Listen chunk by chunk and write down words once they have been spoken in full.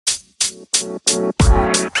Hey,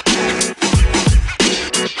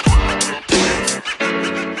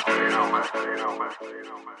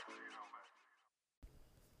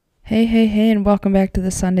 and welcome back to the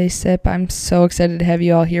Sunday Sip. I'm so excited to have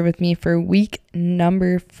you all here with me for week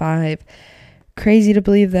number 5. Crazy to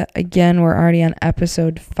believe that, again, we're already on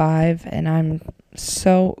episode 5, and I'm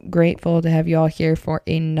so grateful to have you all here for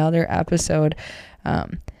another episode.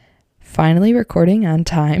 Finally recording on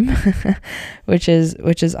time, which is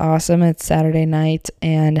awesome. It's Saturday night,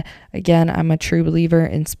 and again, I'm a true believer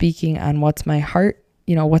in speaking on what's my heart,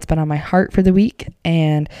 what's been on my heart for the week.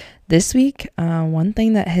 And this week, one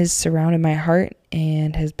thing that has surrounded my heart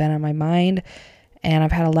and has been on my mind, and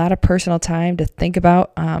I've had a lot of personal time to think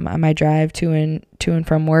about on my drive to and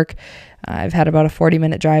from work. I've had about a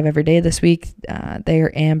 40-minute drive every day this week,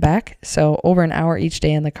 there and back. So over an hour each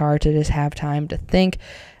day in the car to just have time to think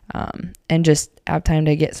and just have time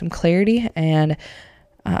to get some clarity. And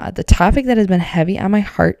the topic that has been heavy on my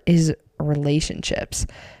heart is relationships.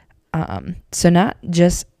 So not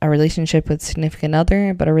just a relationship with significant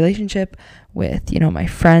other, but a relationship with, my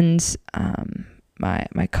friends,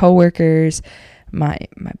 my coworkers, my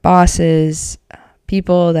bosses,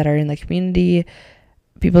 people that are in the community,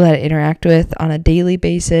 people that I interact with on a daily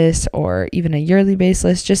basis or even a yearly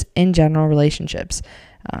basis, just in general relationships.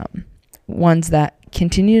 Ones that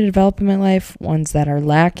continue to develop in my life, ones that are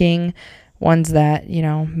lacking, ones that,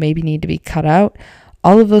 maybe need to be cut out.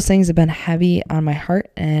 All of those things have been heavy on my heart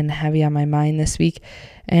and heavy on my mind this week,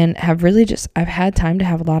 and have really I've had time to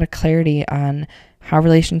have a lot of clarity on how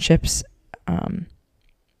relationships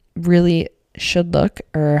really should look,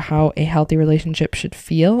 or how a healthy relationship should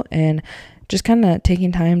feel, and just kind of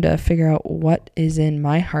taking time to figure out what is in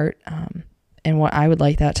my heart and what I would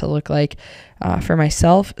like that to look like for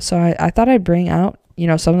myself. So I thought I'd bring out,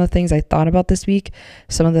 some of the things I thought about this week,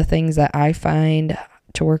 some of the things that I find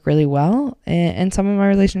to work really well in some of my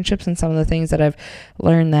relationships, and some of the things that I've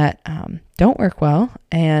learned that don't work well.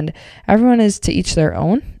 And everyone is to each their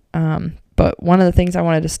own. But one of the things I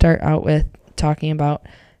wanted to start out with talking about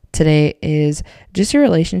today is just your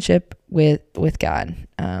relationship with God.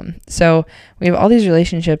 So we have all these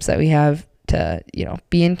relationships that we have to,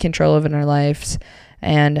 be in control of in our lives.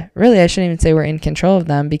 And really, I shouldn't even say we're in control of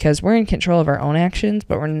them, because we're in control of our own actions,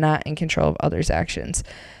 but we're not in control of others' actions.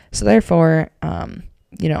 So therefore,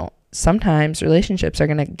 sometimes relationships are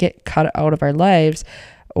going to get cut out of our lives,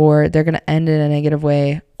 or they're going to end in a negative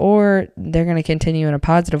way, or they're going to continue in a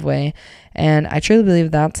positive way. And I truly believe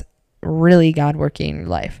that's really God working in your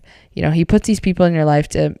life. He puts these people in your life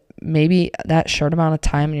to maybe that short amount of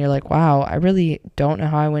time, and you're like, wow, I really don't know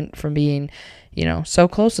how I went from being, so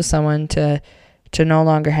close to someone to no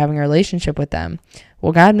longer having a relationship with them.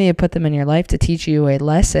 Well, God may have put them in your life to teach you a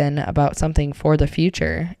lesson about something for the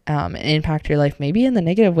future, and impact your life, maybe in the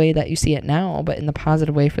negative way that you see it now, but in the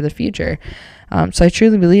positive way for the future. So I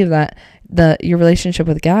truly believe that your relationship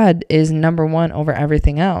with God is number one over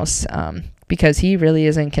everything else, because he really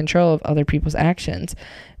is in control of other people's actions,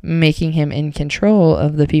 making him in control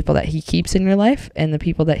of the people that he keeps in your life and the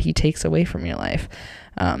people that he takes away from your life.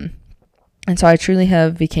 And so I truly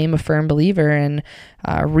have became a firm believer, and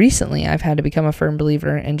recently I've had to become a firm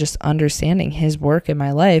believer in just understanding his work in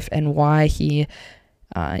my life, and why he,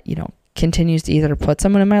 continues to either put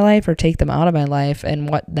someone in my life or take them out of my life, and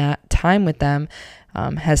what that time with them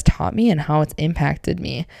has taught me, and how it's impacted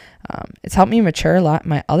me. It's helped me mature a lot in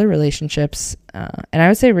my other relationships. And I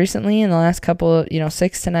would say recently, in the last couple of,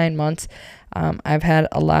 6 to 9 months, I've had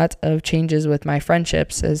a lot of changes with my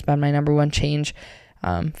friendships. Has been my number one change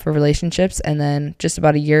for relationships. And then just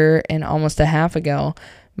about a year and almost a half ago,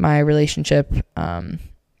 my relationship,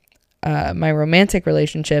 my romantic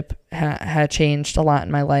relationship had changed a lot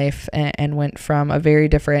in my life, and went from a very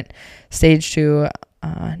different stage to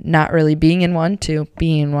not really being in one to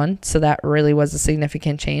being in one. So that really was a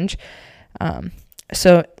significant change.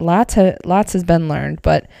 So lots has been learned,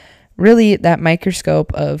 but really that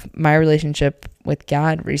microscope of my relationship with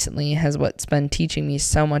God recently has what's been teaching me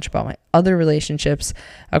so much about my other relationships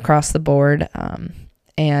across the board.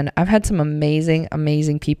 And I've had some amazing,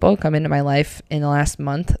 amazing people come into my life in the last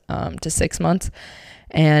month to 6 months.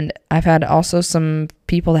 And I've had also some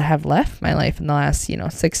people that have left my life in the last,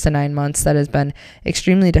 6 to 9 months that has been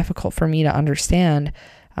extremely difficult for me to understand,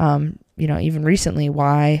 even recently,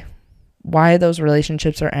 why those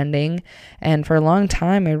relationships are ending. And for a long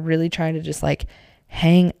time, I really tried to just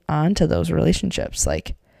hang on to those relationships,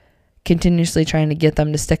 continuously trying to get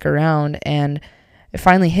them to stick around. And it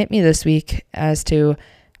finally hit me this week as to,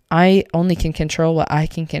 I only can control what I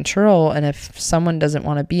can control. And if someone doesn't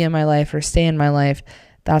want to be in my life or stay in my life,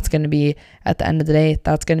 that's going to be, at the end of the day,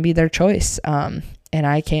 that's going to be their choice. and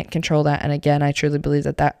I can't control that. And again, I truly believe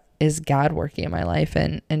that that is God working in my life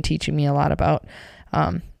and teaching me a lot about,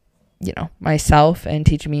 myself, and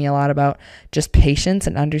teaching me a lot about just patience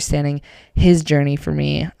and understanding his journey for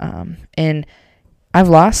me. And I've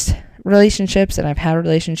lost relationships, and I've had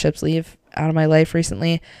relationships leave out of my life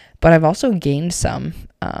recently, but I've also gained some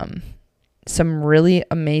really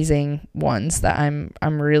amazing ones that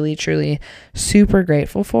I'm really truly super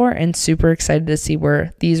grateful for, and super excited to see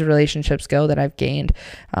where these relationships go that I've gained,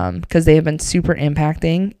 because they have been super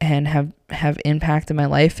impacting and have impacted my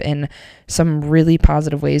life in some really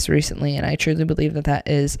positive ways recently. And I truly believe that that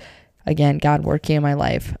is, again, God working in my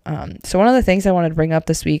life. So one of the things I wanted to bring up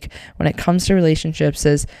this week when it comes to relationships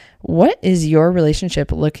is, what is your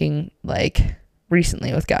relationship looking like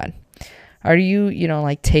recently with God? Are you,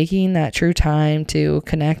 taking that true time to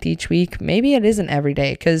connect each week? Maybe it isn't every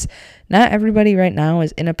day, because not everybody right now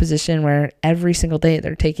is in a position where every single day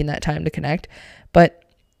they're taking that time to connect. But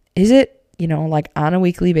is it, on a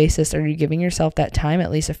weekly basis? Are you giving yourself that time at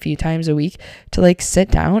least a few times a week to sit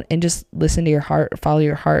down and just listen to your heart, or follow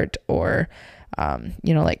your heart, or,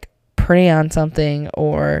 pray on something,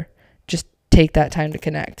 or just take that time to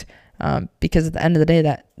connect? Because at the end of the day,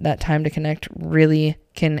 that time to connect really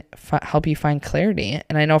can help you find clarity.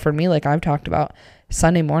 And I know for me, like I've talked about,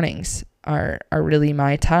 Sunday mornings are really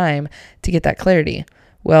my time to get that clarity.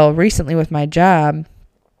 Well, recently with my job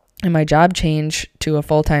and my job change to a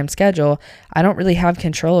full-time schedule, I don't really have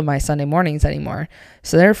control of my Sunday mornings anymore.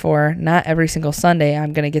 So therefore, not every single Sunday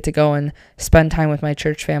I'm going to get to go and spend time with my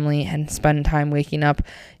church family and spend time waking up,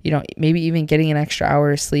 maybe even getting an extra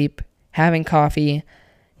hour of sleep, having coffee,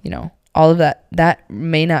 all of that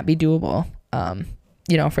may not be doable,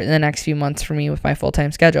 for the next few months for me with my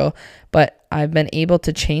full-time schedule. But I've been able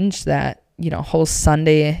to change that, whole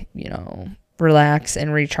Sunday, relax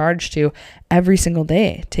and recharge to every single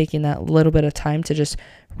day, taking that little bit of time to just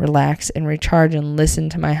relax and recharge and listen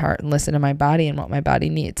to my heart and listen to my body and what my body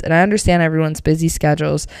needs. And I understand everyone's busy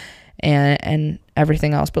schedules and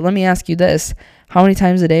everything else. But let me ask you this. How many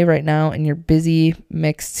times a day right now in your busy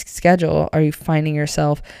mixed schedule are you finding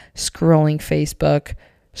yourself scrolling Facebook,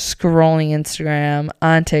 scrolling Instagram,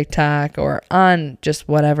 on TikTok, or on just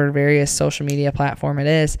whatever various social media platform it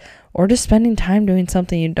is, or just spending time doing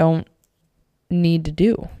something you don't need to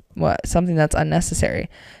do, something that's unnecessary?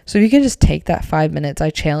 So if you can just take that 5 minutes, I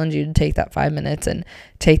challenge you to take that 5 minutes and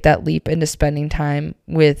take that leap into spending time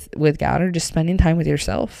with God, or just spending time with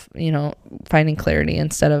yourself, finding clarity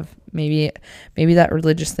instead of maybe that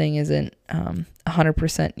religious thing isn't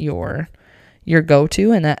 100% your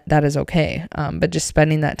go-to, and that is okay. But just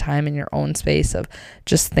spending that time in your own space of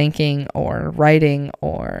just thinking or writing,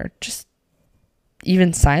 or just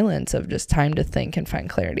even silence of just time to think and find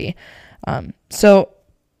clarity. So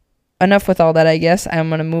enough with all that, I guess. I'm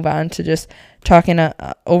going to move on to just talking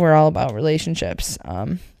overall about relationships.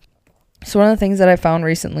 So one of the things that I found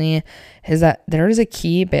recently is that there is a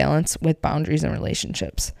key balance with boundaries in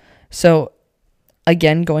relationships. So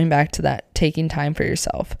again, going back to that taking time for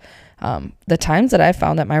yourself, the times that I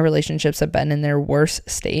found that my relationships have been in their worst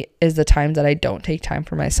state is the times that I don't take time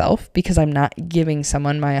for myself, because I'm not giving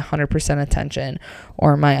someone my 100% attention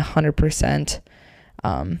or my 100%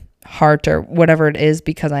 heart or whatever it is,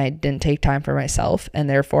 because I didn't take time for myself, and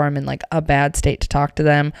therefore I'm in a bad state to talk to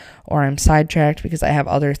them, or I'm sidetracked because I have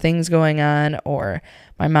other things going on, or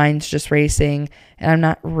my mind's just racing and I'm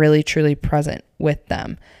not really truly present with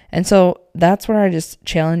them. And so that's where I just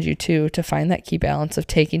challenge you to find that key balance of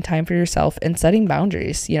taking time for yourself and setting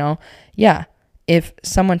boundaries. If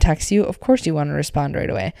someone texts you, of course you want to respond right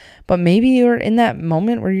away, but maybe you're in that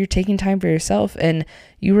moment where you're taking time for yourself and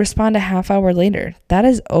you respond a half hour later. That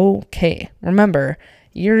is okay. Remember,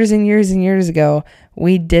 years and years and years ago,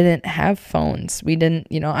 we didn't have phones. We didn't,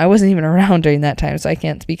 I wasn't even around during that time, so I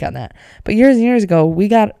can't speak on that. But years and years ago, we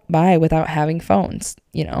got by without having phones,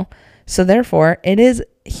 So therefore, it is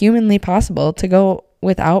humanly possible to go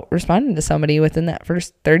without responding to somebody within that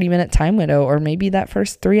first 30-minute time window, or maybe that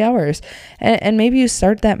first 3 hours. And maybe you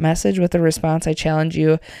start that message with a response. I challenge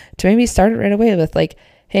you to maybe start it right away with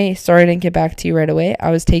hey, sorry I didn't get back to you right away. I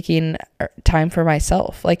was taking time for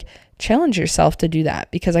myself. Challenge yourself to do that,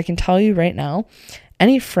 because I can tell you right now,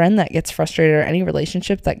 any friend that gets frustrated, or any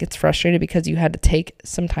relationship that gets frustrated because you had to take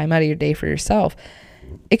some time out of your day for yourself,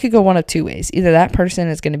 it could go one of two ways. Either that person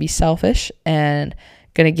is going to be selfish and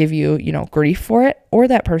going to give you, grief for it, or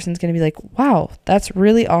that person's going to be wow, that's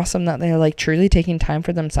really awesome that they're truly taking time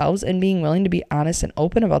for themselves and being willing to be honest and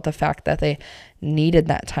open about the fact that they needed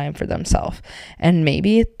that time for themselves. And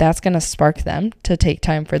maybe that's going to spark them to take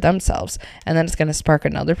time for themselves. And then it's going to spark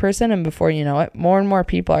another person. And before you know it, more and more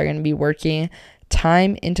people are going to be working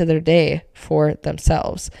time into their day for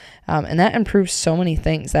themselves. And that improves so many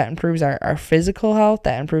things. That improves our physical health,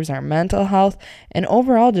 that improves our mental health, and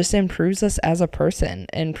overall just improves us as a person,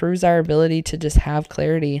 improves our ability to just have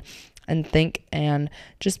clarity and think and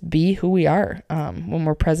just be who we are when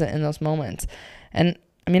we're present in those moments. And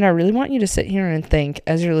I mean, I really want you to sit here and think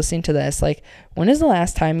as you're listening to this, like, when is the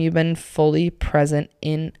last time you've been fully present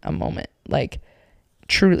in a moment? Like,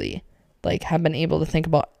 truly, like, have been able to think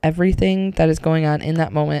about everything that is going on in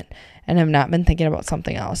that moment and have not been thinking about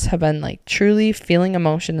something else, have been like truly feeling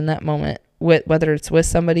emotion in that moment, whether it's with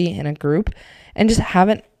somebody in a group, and just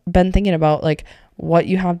haven't been thinking about like what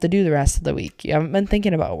you have to do the rest of the week. You haven't been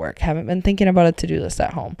thinking about work, haven't been thinking about a to-do list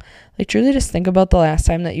at home. Like, truly just think about the last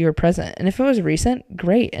time that you were present. And if it was recent,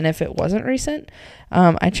 great. And if it wasn't recent,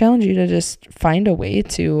 I challenge you to just find a way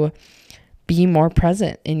to be more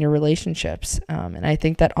present in your relationships. And I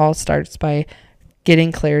think that all starts by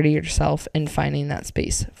getting clarity yourself and finding that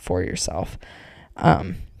space for yourself.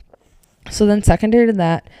 So then secondary to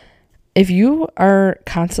that, if you are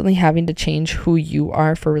constantly having to change who you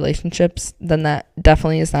are for relationships, then that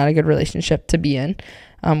definitely is not a good relationship to be in.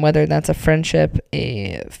 Whether that's a friendship,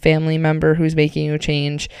 a family member who's making you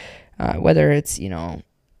change, whether it's, your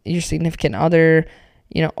significant other,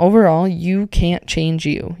 overall, you can't change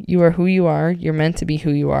you. You are who you are. You're meant to be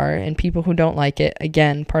who you are. And people who don't like it,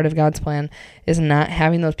 again, part of God's plan is not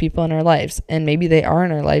having those people in our lives. And maybe they are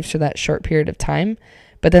in our lives for that short period of time,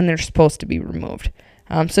 but then they're supposed to be removed.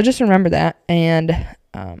 So just remember that. And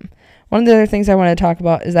one of the other things I want to talk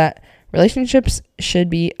about is that relationships should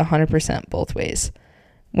be 100% both ways.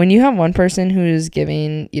 When you have one person who's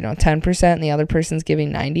giving, 10% and the other person's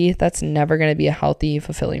giving 90%, that's never going to be a healthy,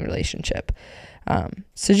 fulfilling relationship.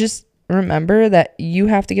 So just remember that you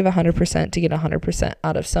have to give 100% to get 100%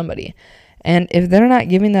 out of somebody. And if they're not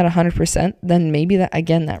giving that 100%, then maybe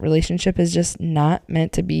that relationship is just not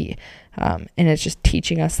meant to be. And it's just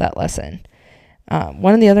teaching us that lesson.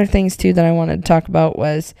 One of the other things too that I wanted to talk about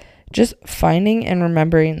was just finding and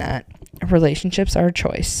remembering that relationships are a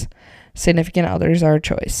choice. Significant others are a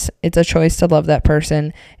choice. It's a choice to love that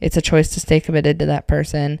person. It's a choice to stay committed to that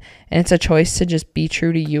person. And it's a choice to just be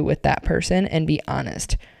true to you with that person and be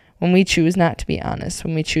honest. When we choose not to be honest,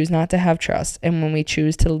 when we choose not to have trust, and when we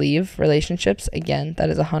choose to leave relationships, again, that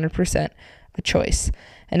is 100% a choice.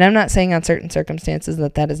 And I'm not saying on certain circumstances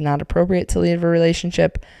that is not appropriate to leave a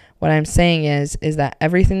relationship. What I'm saying is that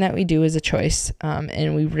everything that we do is a choice,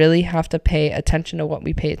 and we really have to pay attention to what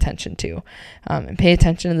we pay attention to, and pay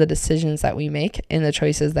attention to the decisions that we make and the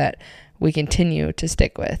choices that we continue to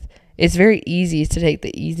stick with. It's very easy to take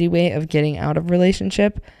the easy way of getting out of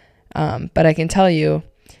relationship, but I can tell you,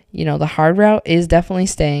 the hard route is definitely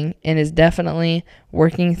staying and is definitely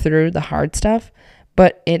working through the hard stuff.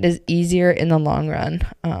 But it is easier in the long run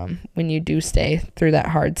when you do stay through that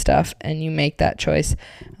hard stuff and you make that choice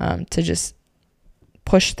to just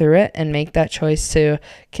push through it and make that choice to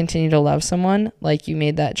continue to love someone, like you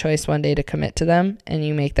made that choice one day to commit to them, and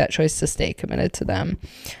you make that choice to stay committed to them.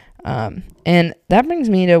 And that brings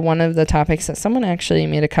me to one of the topics that someone actually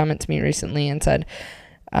made a comment to me recently and said,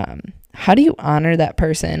 how do you honor that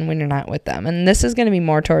person when you're not with them? And this is going to be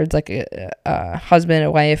more towards like a husband,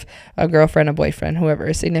 a wife, a girlfriend, a boyfriend, whoever,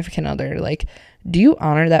 a significant other. Like, do you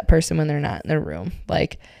honor that person when they're not in their room?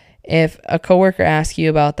 Like, if a coworker asks you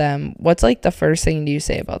about them, what's like the first thing do you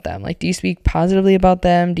say about them? Like, do you speak positively about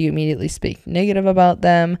them? Do you immediately speak negative about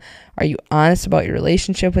them? Are you honest about your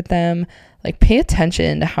relationship with them? Like, pay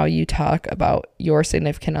attention to how you talk about your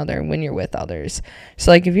significant other when you're with others. So,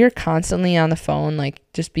 like, if you're constantly on the phone, like,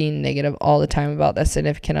 just being negative all the time about that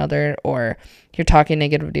significant other, or you're talking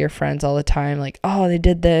negative to your friends all the time, like, oh, they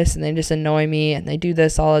did this, and they just annoy me, and they do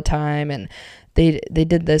this all the time, and they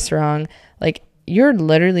did this wrong. Like, you're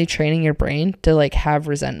literally training your brain to, like, have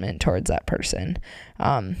resentment towards that person.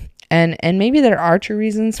 And maybe there are true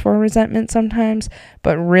reasons for resentment sometimes,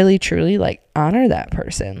 but really, truly, like, honor that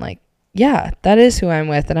person. Like, yeah, that is who I'm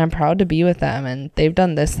with, and I'm proud to be with them, and they've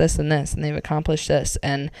done this, this, and this, and they've accomplished this,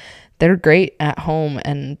 and they're great at home,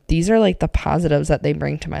 and these are like the positives that they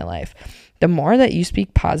bring to my life. The more that you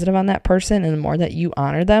speak positive on that person and the more that you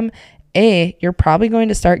honor them, you're probably going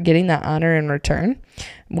to start getting that honor in return,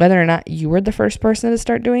 whether or not you were the first person to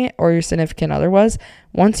start doing it or your significant other was.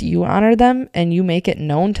 Once you honor them and you make it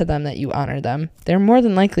known to them that you honor them, they're more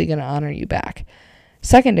than likely going to honor you back.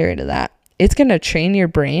 Secondary to that, it's going to train your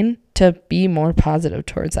brain to be more positive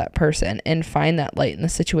towards that person and find that light in the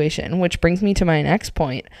situation, which brings me to my next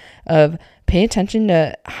point of pay attention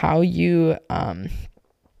to how you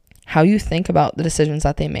think about the decisions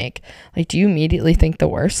that they make. Like, do you immediately think the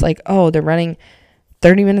worst? Like, oh, they're running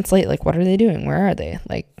 30 minutes late. Like, what are they doing? Where are they?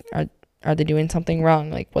 Like, Are they doing something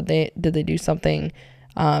wrong? Like, did they do something,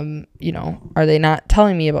 are they not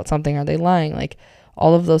telling me about something? Are they lying? Like,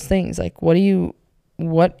 all of those things. Like, what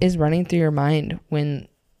is running through your mind when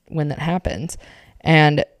that happens?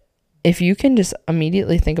 And if you can just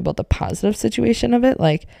immediately think about the positive situation of it,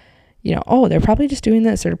 like, oh, they're probably just doing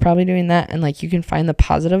this or they're probably doing that, and like you can find the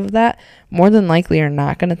positive of that, more than likely you're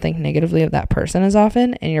not going to think negatively of that person as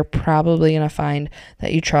often, and you're probably going to find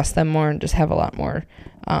that you trust them more and just have a lot more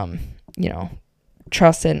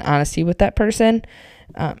trust and honesty with that person.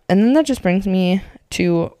 And then that just brings me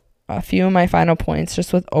to a few of my final points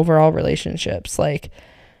just with overall relationships. Like,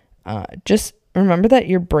 just remember that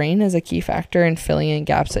your brain is a key factor in filling in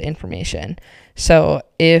gaps of information. So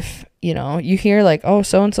if, you hear like, oh,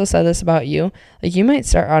 so-and-so said this about you, like you might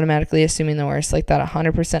start automatically assuming the worst, like that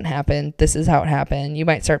 100% happened. This is how it happened. You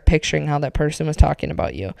might start picturing how that person was talking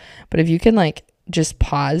about you. But if you can like just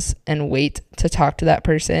pause and wait to talk to that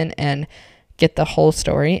person and get the whole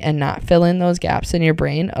story and not fill in those gaps in your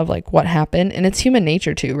brain of like what happened. And it's human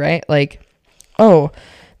nature too, right? Like, oh,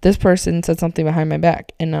 this person said something behind my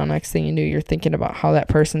back, and now next thing you know, you're thinking about how that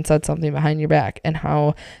person said something behind your back and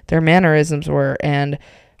how their mannerisms were and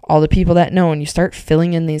all the people that know, and you start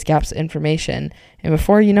filling in these gaps of information, and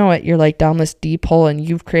before you know it, you're like down this deep hole and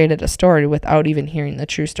you've created a story without even hearing the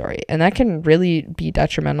true story. And that can really be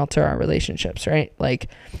detrimental to our relationships, right? Like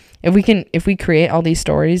if we create all these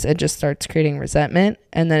stories, it just starts creating resentment,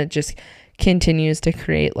 and then it just continues to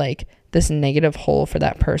create like this negative hole for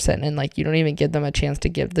that person, and like you don't even give them a chance to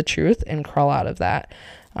give the truth and crawl out of that.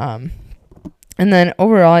 And then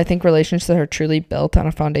overall, I think relationships are truly built on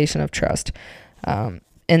a foundation of trust.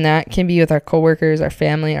 And that can be with our coworkers, our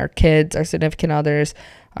family, our kids, our significant others,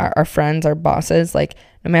 our friends, our bosses. Like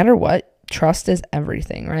no matter what, trust is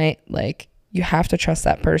everything, right? Like you have to trust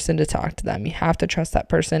that person to talk to them. You have to trust that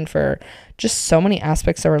person for just so many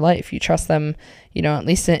aspects of our life. You trust them, at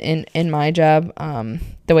least in my job,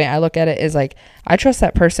 the way I look at it is like, I trust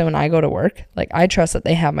that person when I go to work. Like I trust that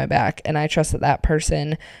they have my back, and I trust that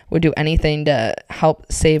person would do anything to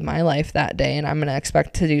help save my life that day. And I'm going to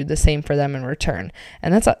expect to do the same for them in return.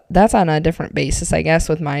 And that's on a different basis, I guess,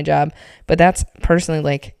 with my job. But that's personally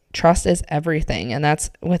like, trust is everything, and that's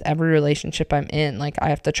with every relationship I'm in. Like I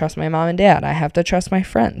have to trust my mom and dad. I have to trust my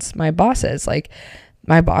friends, my bosses. Like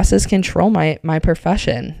my bosses control my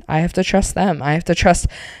profession. I have to trust them. I have to trust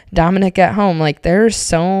Dominic at home. Like there's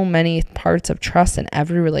so many parts of trust in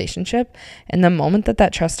every relationship, and the moment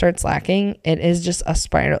that trust starts lacking, it is just a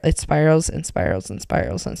spiral. It spirals and spirals and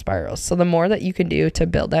spirals and spirals. So the more that you can do to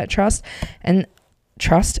build that trust, and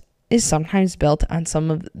trust is sometimes built on some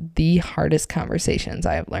of the hardest conversations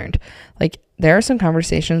I have learned. Like there are some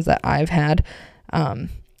conversations that I've had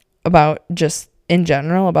about just in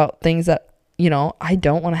general about things that, I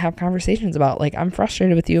don't want to have conversations about. Like I'm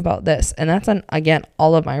frustrated with you about this. And that's on, again,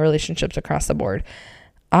 all of my relationships across the board.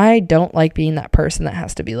 I don't like being that person that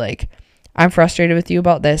has to be like, I'm frustrated with you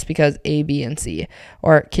about this because A, B, and C.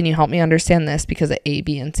 Or can you help me understand this because of A,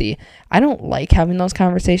 B, and C? I don't like having those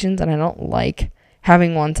conversations, and I don't like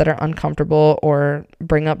having ones that are uncomfortable or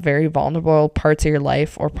bring up very vulnerable parts of your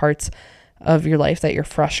life or parts of your life that you're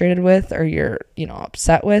frustrated with or you're,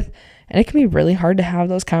 upset with. And it can be really hard to have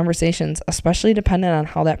those conversations, especially dependent on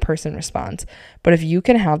how that person responds. But if you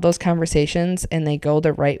can have those conversations and they go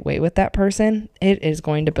the right way with that person, it is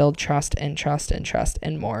going to build trust and trust and trust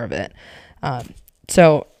and more of it.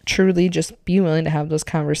 So truly just be willing to have those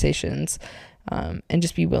conversations and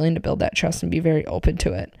just be willing to build that trust and be very open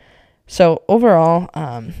to it. So overall,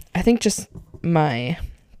 I think just my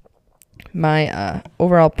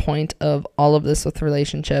overall point of all of this with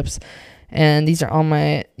relationships, and these are all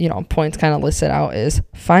my, points kind of listed out, is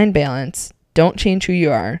find balance. Don't change who you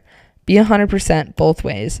are. Be 100% both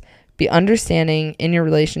ways. Be understanding in your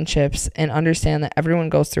relationships and understand that everyone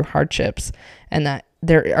goes through hardships and that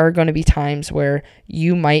there are going to be times where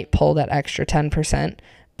you might pull that extra 10%,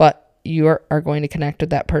 but you are going to connect with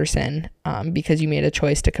that person because you made a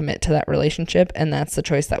choice to commit to that relationship. And that's the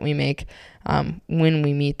choice that we make when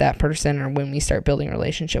we meet that person or when we start building a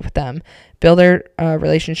relationship with them. Build their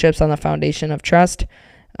relationships on the foundation of trust.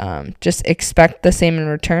 Just expect the same in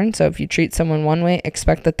return. So if you treat someone one way,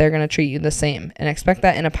 expect that they're going to treat you the same, and expect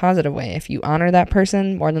that in a positive way. If you honor that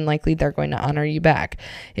person, more than likely they're going to honor you back.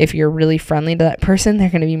 If you're really friendly to that person, they're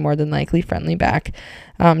going to be more than likely friendly back.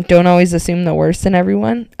 Don't always assume the worst in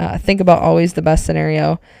everyone. Think about always the best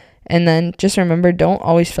scenario. And then just remember, don't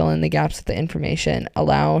always fill in the gaps with the information.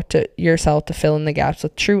 Allow yourself to fill in the gaps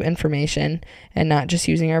with true information and not just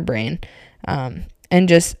using our brain. And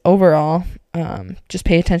just overall, just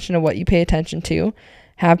pay attention to what you pay attention to.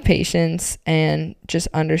 Have patience and just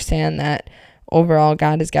understand that overall,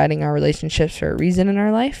 God is guiding our relationships for a reason in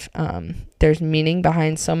our life. There's meaning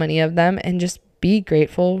behind so many of them, and just be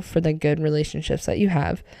grateful for the good relationships that you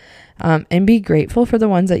have, and be grateful for the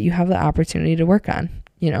ones that you have the opportunity to work on.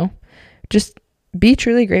 Just be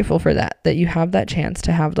truly grateful for that you have that chance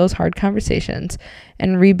to have those hard conversations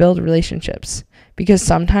and rebuild relationships, because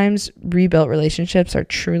sometimes rebuilt relationships are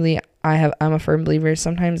truly, I'm a firm believer,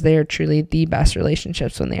 sometimes they are truly the best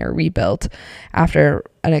relationships when they are rebuilt after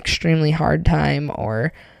an extremely hard time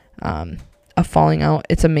or a falling out.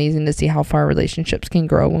 It's amazing to see how far relationships can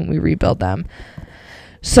grow when we rebuild them.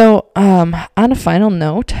 So on a final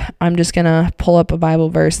note, I'm just going to pull up a Bible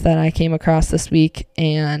verse that I came across this week,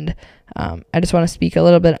 and I just want to speak a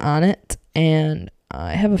little bit on it. And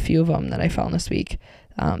I have a few of them that I found this week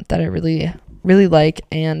that I really, really like.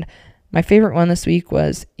 And my favorite one this week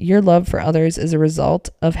was, your love for others is a result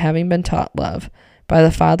of having been taught love by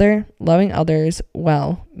the Father. Loving others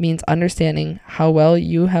well means understanding how well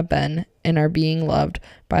you have been and are being loved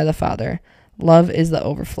by the Father. Love is the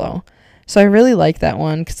overflow. So I really like that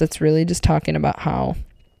one, because it's really just talking about how,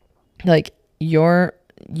 like,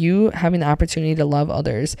 you having the opportunity to love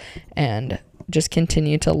others and just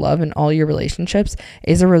continue to love in all your relationships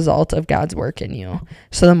is a result of God's work in you.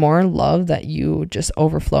 So the more love that you just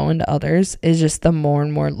overflow into others is just the more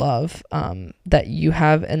and more love that you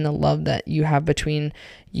have, and the love that you have between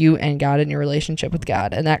you and God in your relationship with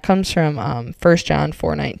God. And that comes from 1 John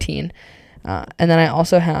 4:19. And then I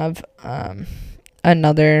also have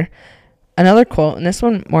another quote, and this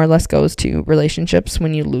one more or less goes to relationships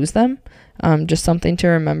when you lose them. Just something to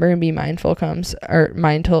remember and be mindful to,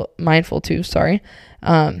 sorry.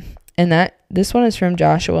 And that this one is from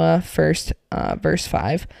Joshua 1, verse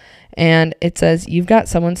 5. And it says, you've got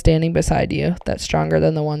someone standing beside you that's stronger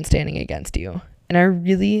than the one standing against you. And I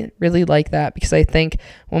really, really like that, because I think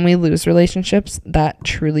when we lose relationships, that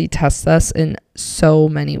truly tests us in so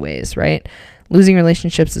many ways, right? Losing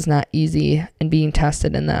relationships is not easy, and being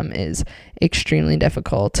tested in them is extremely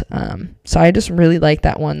difficult. So I just really like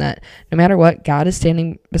that one, that no matter what, God is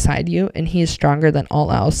standing beside you, and he is stronger than all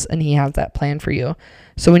else, and he has that plan for you.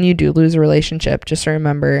 So when you do lose a relationship, just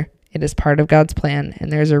remember it is part of God's plan,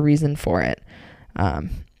 and there's a reason for it.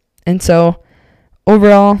 And so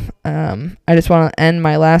overall, I just want to end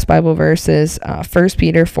my last Bible verse is 1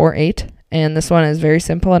 Peter 4:8. And this one is very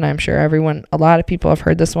simple, and I'm sure a lot of people have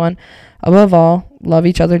heard this one. Above all, love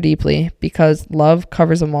each other deeply, because love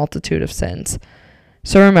covers a multitude of sins.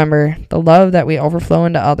 So remember, the love that we overflow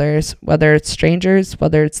into others, whether it's strangers,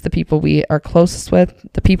 whether it's the people we are closest with,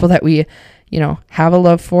 the people that we, have a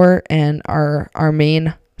love for and are our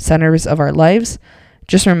main centers of our lives,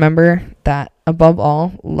 just remember that above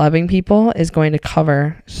all, loving people is going to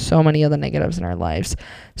cover so many of the negatives in our lives.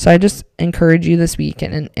 So I just encourage you this week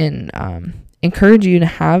and encourage you to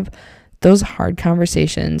have those hard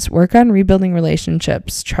conversations, work on rebuilding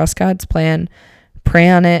relationships, trust God's plan, pray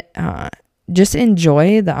on it, just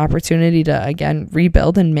enjoy the opportunity to, again,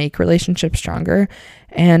 rebuild and make relationships stronger.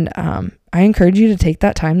 And I encourage you to take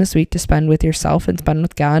that time this week to spend with yourself and spend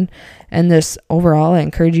with God. And this overall, I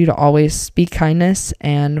encourage you to always speak kindness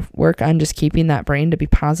and work on just keeping that brain to be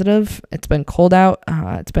positive. It's been cold out.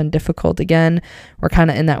 It's been difficult again. We're kind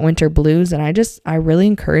of in that winter blues. And I really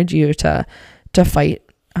encourage you to fight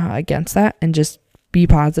against that and just be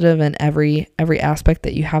positive in every aspect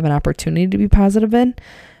that you have an opportunity to be positive in.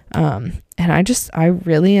 And I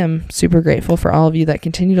really am super grateful for all of you that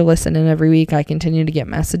continue to listen in every week. I continue to get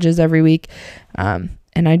messages every week.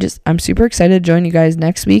 And I'm super excited to join you guys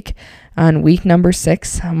next week on week number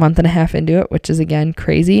 6, a month and a half into it, which is, again,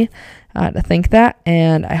 crazy to think that.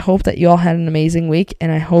 And I hope that you all had an amazing week,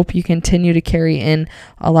 and I hope you continue to carry in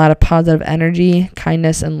a lot of positive energy,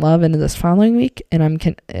 kindness, and love into this following week. And I'm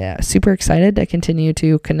super excited to continue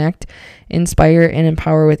to connect, inspire, and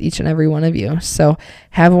empower with each and every one of you. So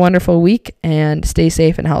have a wonderful week and stay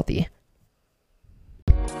safe and healthy.